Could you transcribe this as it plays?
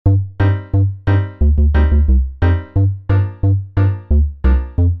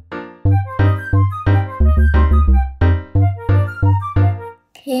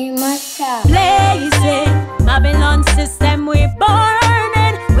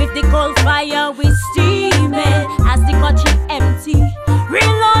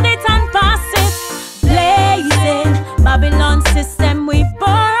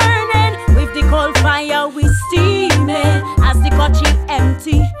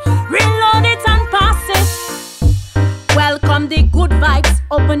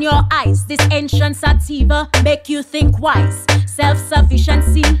Open your eyes, this ancient sativa make you think wise.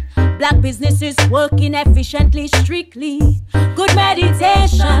 Self-sufficiency, black businesses working efficiently, strictly. Good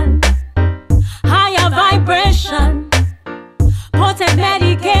meditation, higher vibration, potent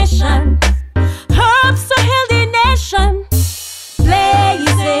medication, herbs to heal the nation.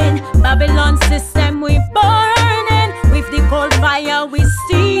 Blazing, Babylon system we burning, with the cold fire we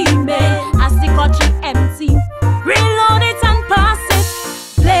steaming. As the country empty, reload it and pass it.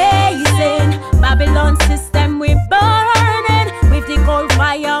 Blazing, Babylon system we burning, with the cold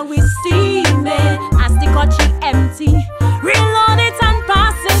fire we steaming. As the country empty, reload it and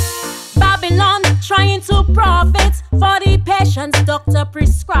pass it. Babylon trying to profit for the patients, doctor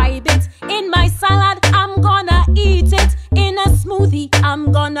prescribe it. In my salad I'm gonna eat it, in a smoothie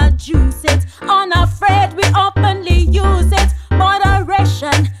I'm gonna juice it. Unafraid we openly use it.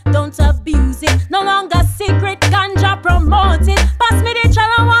 Moderation, don't abuse it. No longer secret, ganja promote it. Pass me the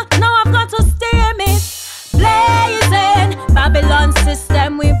chalawa, now I've got to steam it. Blazing, Babylon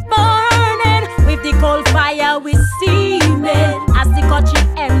system we burning, with the cold fire we steaming. As the country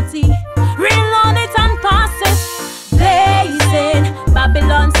empty, reload it and pass it. Blazing,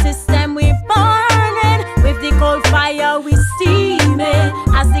 Babylon system we burning, with the cold fire we steaming.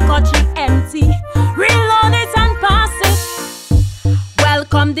 As the country empty, reload it and pass it.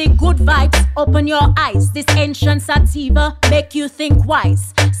 Welcome the good vibes, open your eyes. This ancient sativa make you think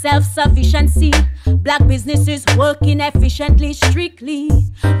wise. Self-sufficiency, black businesses working efficiently, strictly.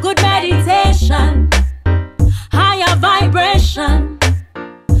 Good meditation, higher vibration,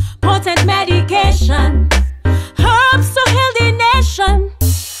 potent medication, herbs to heal the nation.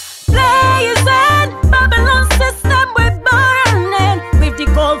 Blazing, Babylon system we burning, with the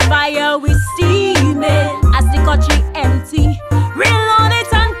cold fire we steaming. As the country empty, reload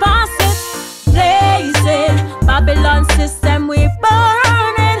it and pass it. Blazing, Babylon system we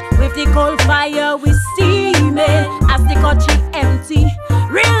burning, with the cold fire we steaming. As the country empty,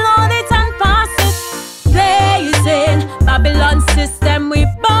 reload it and pass it. Blazing, Babylon system we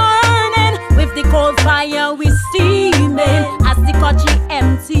burning, with the cold fire we steaming. As the country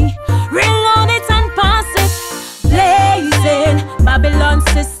empty, reload it and pass it. Blazing, Babylon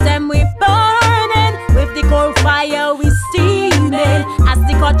system we burning, with the cold fire we steaming. As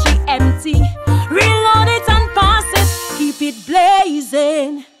the country empty, reload it and pass it. Keep it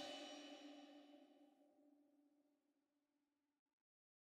blazing.